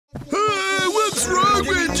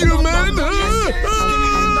again!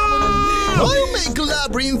 I'll make a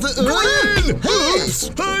labyrinth. Oops!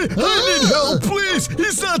 I need help, please!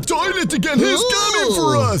 He's that toilet again! He's coming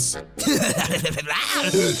for us!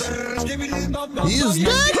 Is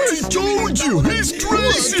that? I told you! He's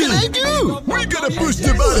crazy! What can I do? We gotta push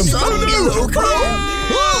the bottom! Oh no!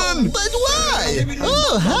 Run! But why?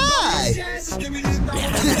 Oh, hi!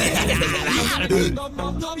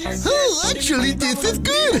 Oh, actually, this is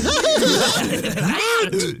good!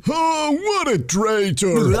 Oh, what a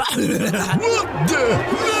traitor! What the?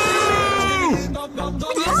 No!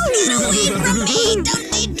 Away from me,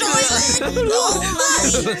 dirty toilet! Oh my!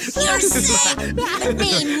 You're sick!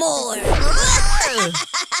 Be more!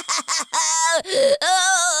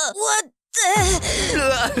 What the?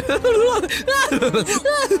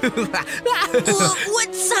 What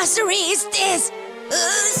sorcery is this?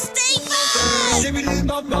 Stay back!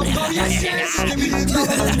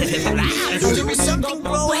 Do something,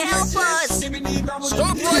 bro! Help us!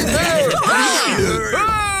 Stop right there!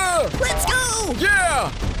 Let's go!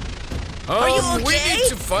 Yeah! Are you okay? We need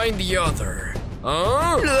to find the other.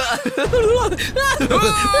 Huh? No!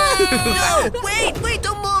 Wait,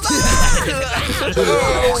 don't move!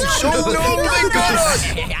 Oh, no, they got us!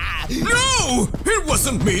 No! It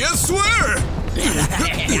wasn't me, I swear!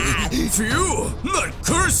 Phew! That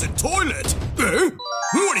cursed toilet! Eh?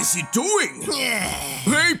 What is he doing?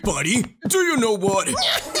 Hey, buddy! Do you know what?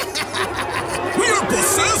 You're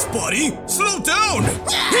possessed, buddy! Slow down!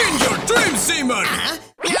 In your dream, Seaman!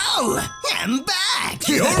 No! I'm back!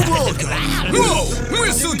 You're welcome! No!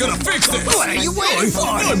 We're still gonna fix this! What are you waiting for?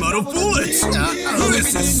 I'm out of bullets!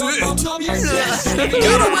 This is it!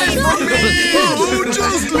 Get away from me! Oh,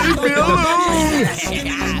 just leave me alone!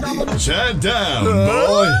 Shut down,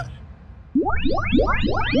 boy!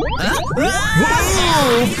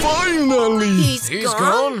 Oh, finally! He's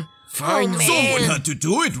gone? Finally. man. Someone had to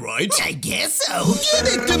do it, right? I guess so. Give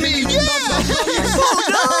it to me, yeah!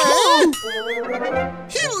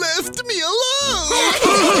 He left me alone!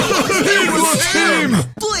 It was him!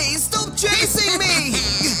 Please stop chasing me!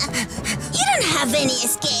 You don't have any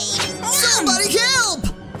escape. Somebody help!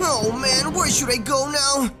 Oh man, where should I go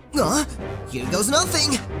now? Here goes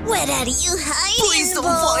nothing. Where are you hiding, Please don't boy?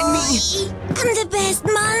 find me. I'm the best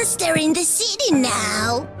monster in the city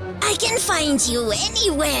now. I can find you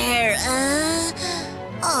anywhere.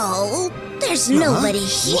 Oh, there's nobody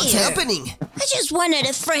here. What's happening? I just wanted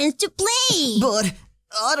a friend to play. But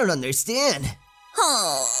I don't understand.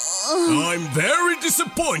 Oh. I'm very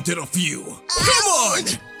disappointed of you. Come on!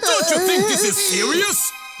 Don't you think this is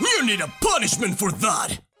serious? You need a punishment for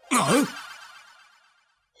that. Huh?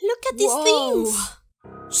 Look at these things.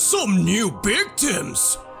 Some new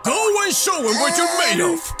victims. Go and show them what you're made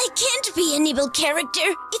of. I can't be an evil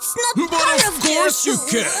character. It's not But part of of course their... you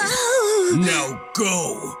can. Now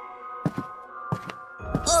go.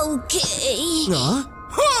 Okay. Huh?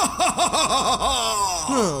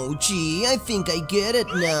 Oh, gee, I think I get it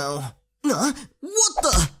now. What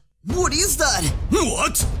the? What is that?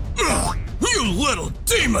 What? You little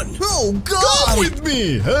demon! Oh, God! Come with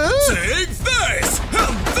me, huh? Take this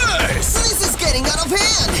and this! This is getting out of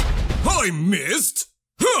hand! I missed?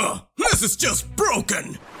 Huh! This is just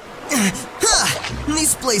broken!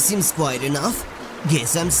 This place seems quiet enough.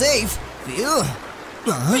 Guess I'm safe. Phew.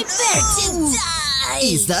 Prepare to die.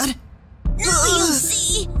 Is that? Now you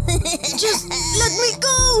see. Just let me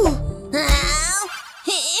go.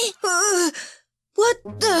 What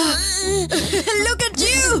the? Look at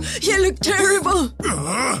you! You look terrible!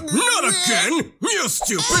 Not again! You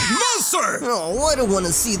stupid monster! Oh, I don't want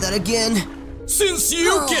to see that again. Since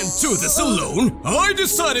you can't do this alone, I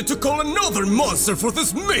decided to call another monster for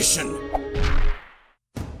this mission!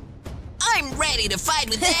 I'm ready to fight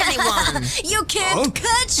with anyone! You can't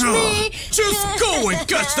catch me! Just go and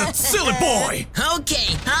catch that silly boy!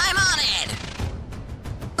 Okay, I'm on it!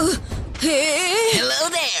 Hey! Hello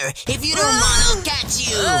there! If you don't mind, I'll catch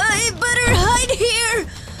you! I better hide here!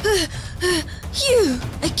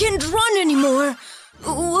 I can't run anymore!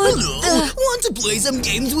 What Hello? Want to play some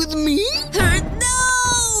games with me?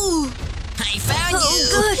 No! I found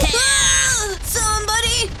you! God.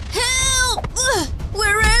 Somebody help!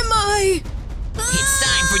 Where am I? It's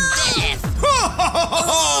time for death!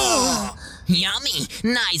 Yummy!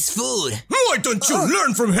 Nice food! Why don't you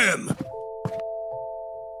learn from him?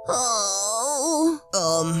 Oh...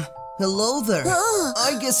 Hello there.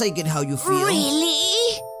 I guess I get how you feel.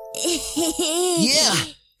 Really? Yeah.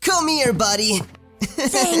 Come here, buddy.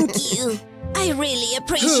 Thank you. I really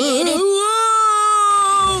appreciate it.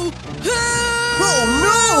 Oh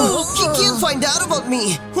no! He can't find out about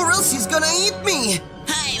me, or else he's gonna eat me.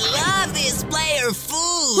 I love this player food.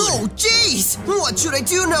 Oh, jeez! What should I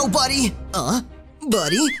do now, buddy?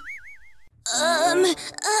 Buddy?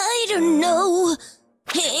 I don't know.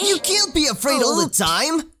 You can't be afraid all the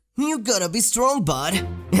time. You gotta be strong, bud.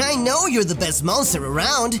 I know you're the best monster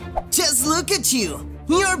around. Just look at you.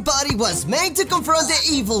 Your body was made to confront the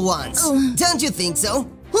evil ones. Don't you think so?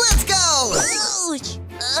 Let's go! Ouch.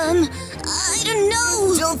 I don't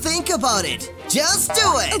know. Don't think about it. Just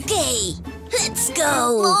do it. Okay, let's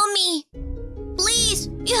go. Mommy, please,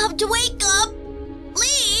 you have to wake up.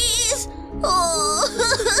 Please. Oh.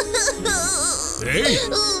 Hey,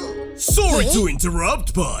 sorry to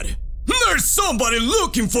interrupt, bud. There's somebody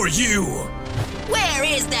looking for you. Where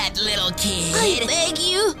is that little kid? I beg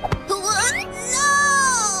you. What?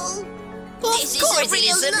 No. This is a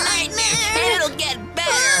real nightmare. And it'll get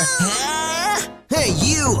better. Hey,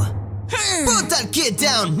 you! Put that kid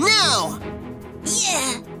down now!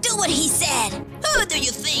 Yeah, do what he said. Who do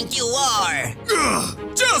you think you are?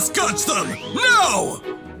 Just catch them now!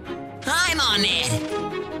 I'm on it.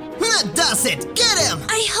 That does it! Get him!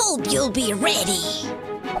 I hope you'll be ready.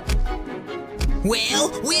 Well,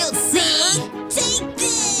 we'll see. Take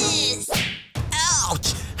this!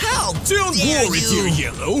 Ouch! How Don't dare worry, you? dear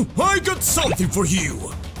Yellow. I got something for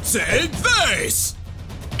you. Take this!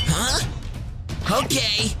 Huh?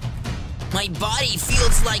 Okay. My body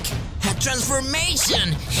feels like a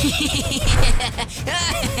transformation.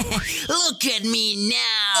 Look at me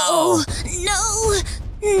now. Oh, no.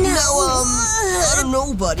 I don't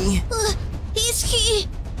know, buddy. Is he?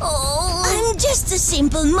 Oh, I'm just a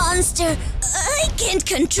simple monster. I can't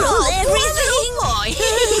control everything.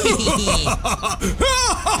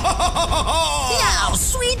 Now,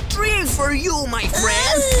 sweet dream for you, my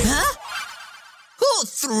friend. Huh? Who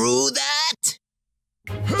threw that?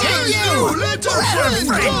 Hey, you! Let our friend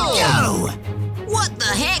go! What the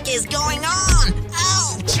heck is going on?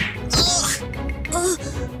 Ouch! Ugh.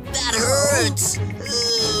 That hurts.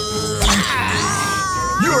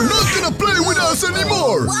 You're not gonna play with us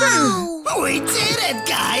anymore! Wow! We did it,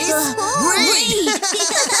 guys!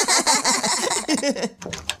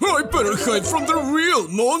 I better hide from the real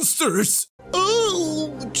monsters.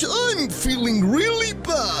 Oh, I'm feeling really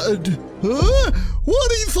bad. Huh?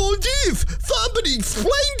 What is all this? Somebody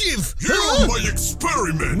explain this! You're my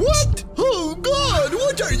experiment! What? Oh God,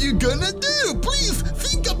 what are you gonna do? Please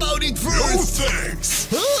think about it No first! thanks!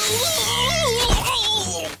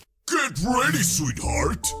 Get ready,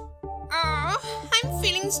 sweetheart! Oh, I'm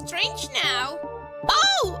feeling strange now.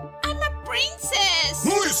 Oh, I'm a princess.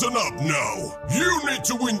 Listen up now! You need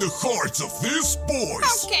to win the hearts of these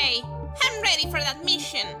boys! Okay, I'm ready for that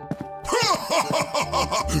mission.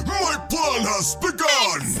 My plan has I'm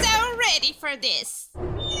begun! so ready for this.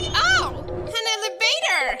 Oh, an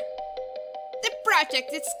elevator. The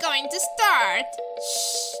project is going to start.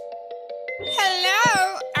 Shh.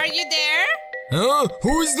 Hello, are you there? Huh?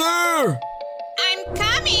 Who's there? I'm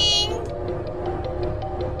coming.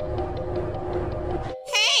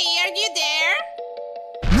 Hey, are you there?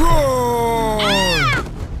 Roar! Ah!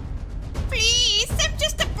 Please, I'm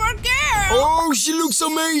just a poor girl. Oh, she looks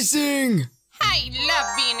amazing! I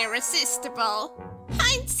love being irresistible.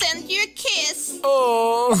 I'd send you a kiss.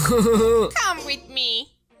 Oh, Come with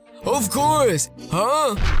me. of course!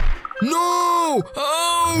 Huh? No!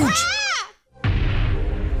 Ouch! Ah!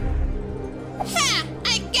 Ha!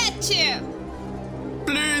 I get you.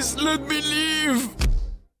 Please let me leave!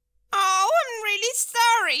 Oh, I'm really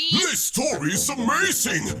sorry. This story is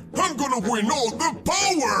amazing! I'm gonna win all the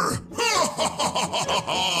power!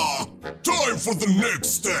 Time for the next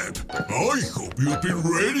step! I hope you'll be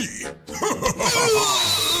ready!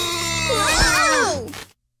 Wow!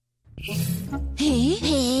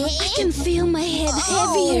 Hey, I can feel my head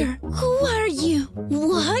heavier. Who are you?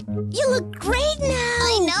 What? You look great now.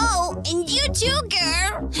 I know, and you too,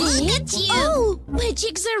 girl. Look at you. Oh, my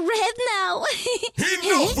cheeks are red now.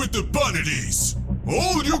 Enough with the vanities!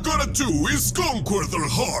 All you gotta do is conquer their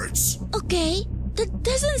hearts! Okay, that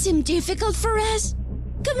doesn't seem difficult for us.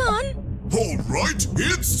 Come on. Alright,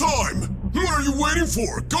 it's time! What are you waiting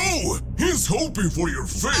for? Go! He's hoping for your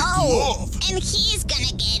fake love! And he's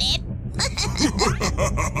gonna get it.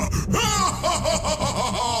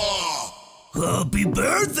 Happy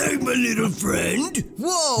birthday, my little friend!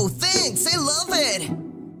 Whoa, thanks, I love it!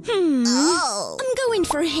 Oh. I'm going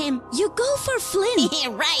for him. You go for Flynn.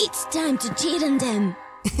 Right. It's time to cheat on them.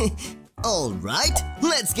 Alright,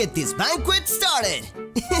 let's get this banquet started!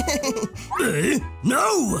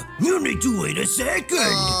 No! You need to wait a second!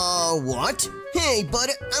 What? Hey, but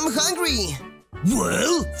I'm hungry!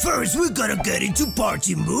 Well, first we gotta get into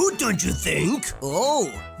party mood, don't you think?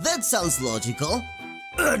 Oh, that sounds logical.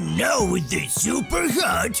 And now with this super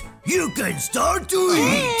hot, you can start to eat.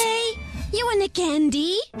 Hey, you want a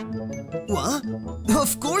candy? What?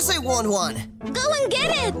 Of course I want one. Go and get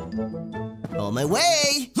it. On my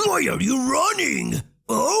way. Why are you running?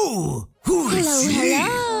 Oh, who is she?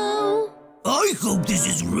 Hello. I hope this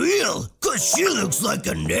is real, cause she looks like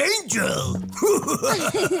an angel.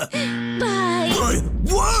 Bye. But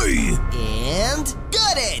why? And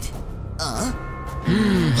got it.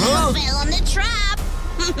 Fell on the trap.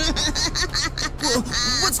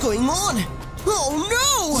 What's going on? Oh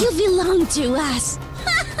no! You belong to us.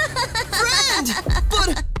 Friend!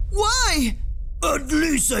 But why? At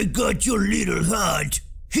least I got your little heart.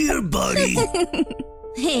 Here, buddy.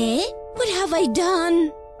 Hey, what have I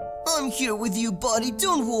done? I'm here with you, buddy.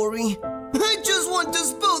 Don't worry. I just want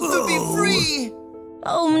us both to be free.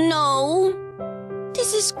 Oh no.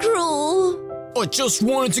 This is cruel. I just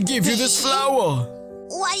wanted to give you this flower.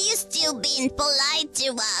 Why you still being polite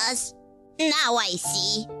to us? Now I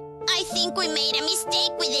see. I think we made a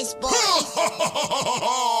mistake with this boy.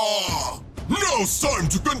 Now it's time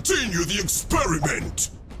to continue the experiment.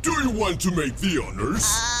 Do you want to make the honors?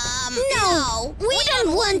 No, we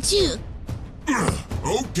don't want to.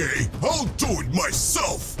 Okay, I'll do it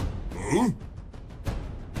myself. Huh?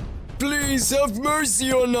 Please have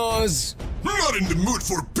mercy on us. Not in the mood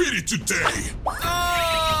for pity today.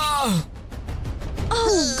 Ah!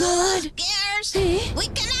 Oh God. Girls, Eh? we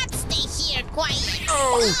cannot stay here quiet.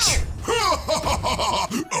 Ouch! Oh,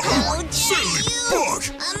 silly bug!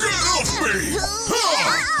 Get off me!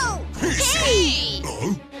 Hey,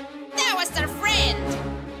 Huh? that was our friend.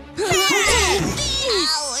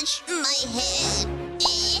 Ouch, my head.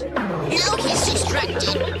 Now he's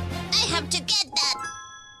distracted. I have to get that.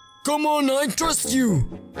 Come on, I trust you.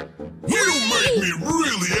 You make me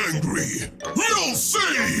really angry. You'll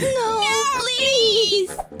see. No,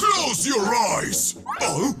 please. Close your eyes.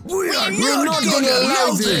 We're not gonna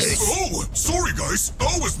allow this. Oh, sorry guys.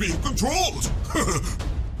 I was being controlled.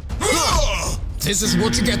 Ah! This is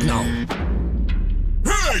what you get now.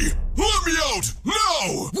 Hey, let me out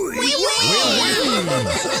now.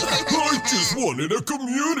 I just wanted a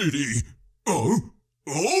community. Oh,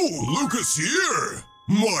 look us here.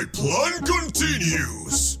 My plan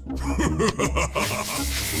continues.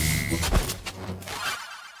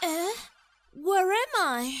 Where am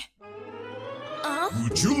I?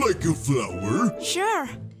 Would you like a flower? Sure,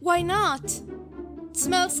 why not? It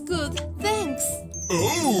smells good, thanks.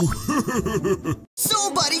 Oh.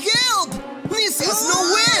 Somebody help! This has no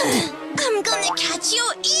wind! I'm gonna catch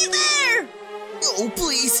you either. Oh,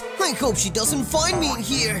 please. I hope she doesn't find me in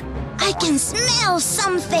here. I can smell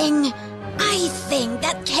something. I think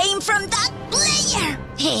that came from that player.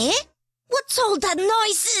 Hey? What's all that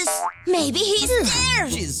noises? Maybe he's there.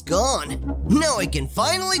 She's gone. Now I can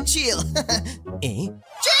finally chill. Eh?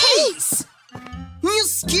 Jace! You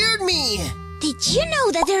scared me! Did you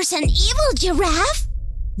know that there's an evil giraffe?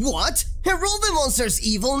 What? Are all the monsters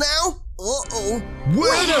evil now? Uh-oh.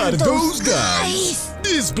 Where are those guys? guys?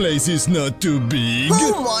 This place is not too big.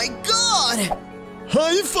 Oh my god!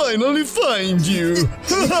 I finally find you.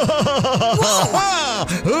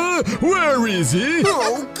 Where is he?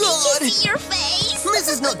 Oh god! Did you see your face? This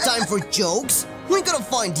is not time for jokes. We gotta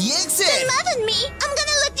find the exit. Don't laugh at me. I'm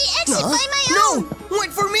gonna look the exit by my own. No!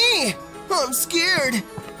 Wait for me! I'm scared.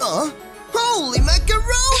 Holy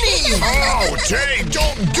macaroni! Oh, Jay,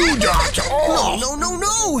 don't do that.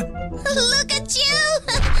 No! Look at you.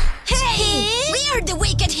 Hey, we are the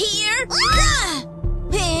wicked here.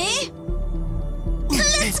 Hey?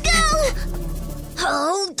 Let's go.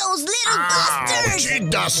 Oh, those little bastards. It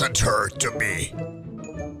doesn't hurt to me.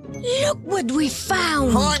 Look what we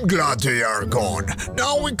found. I'm glad they are gone.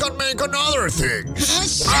 Now we can make another thing.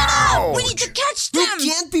 Shut up. We need to catch You them.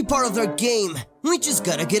 can't be part of their game. We just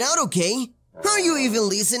gotta get out, okay? Are you even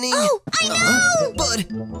listening? Oh, I know. But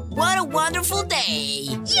What a wonderful day!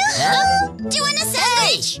 Yoo-hoo. Do you want a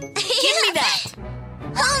sandwich? Give me that!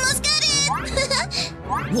 Almost got it.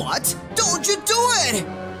 what? Don't you do it!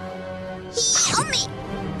 Yummy.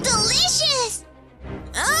 Delicious.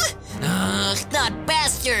 Ugh, that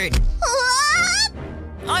bastard! What?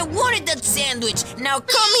 I wanted that sandwich! Now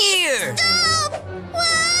come here! Stop.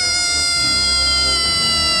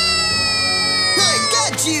 I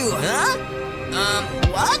got you! Huh?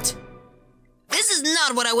 What? This is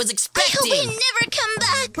not what I was I hope expecting! he never come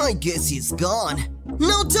back. I guess he's gone.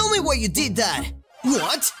 Now tell me why you did that.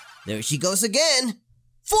 What? There she goes again.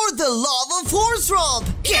 For the love of Hornstromp!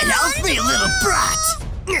 Get off me, little brat!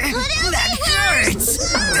 That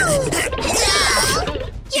hurts! No,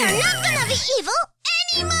 you're not gonna be evil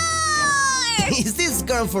anymore. Is this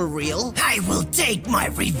aren't for real? I will take my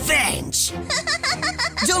revenge.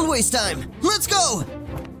 Don't waste time. Let's go.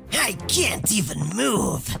 I can't even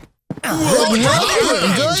move. What happened?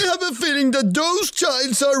 I have a feeling that those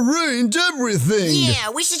childs are ruined everything. Yeah,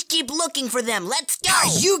 we should keep looking for them. Let's go.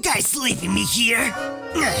 Are you guys leaving me here?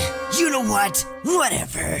 You know what?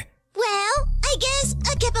 Whatever. Well, I guess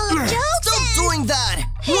a couple of jokes. Stop doing that!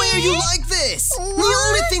 Why are you like this? The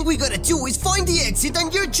only thing we gotta do is find the exit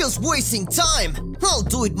and you're just wasting time. I'll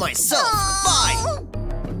do it myself. Bye!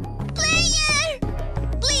 Player!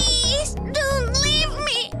 Please, don't leave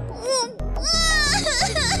me!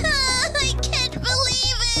 I can't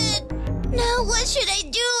believe it! Now what should I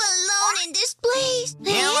do alone in this place?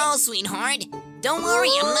 Hello, sweetheart. Don't worry,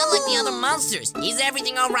 I'm not like the other monsters. Is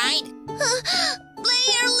everything alright?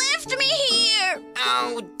 Player left me here!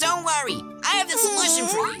 Oh, don't worry. I have the solution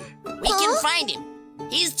for you. We can find him.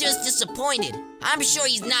 He's just disappointed. I'm sure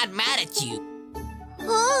he's not mad at you.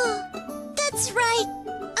 Oh, that's right.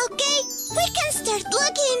 Okay, we can start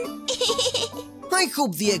looking. I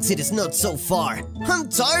hope the exit is not so far. I'm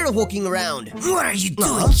tired of walking around. What are you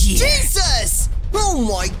doing here? Jesus! Oh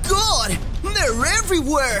my god! They're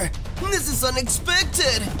everywhere! This is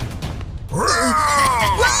unexpected!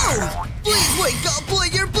 Whoa! Please wake up,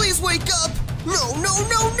 player! Please wake up! No, no,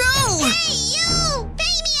 no, no! Hey, you!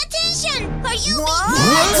 Pay me attention! Are you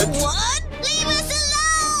What? Leave us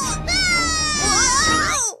alone!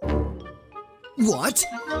 What?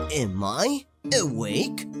 Am I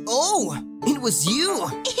awake? Oh, it was you!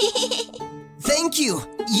 Thank you!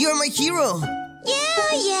 You're my hero!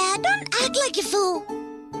 Yeah, don't act like a fool.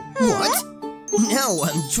 What? Now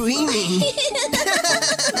I'm dreaming!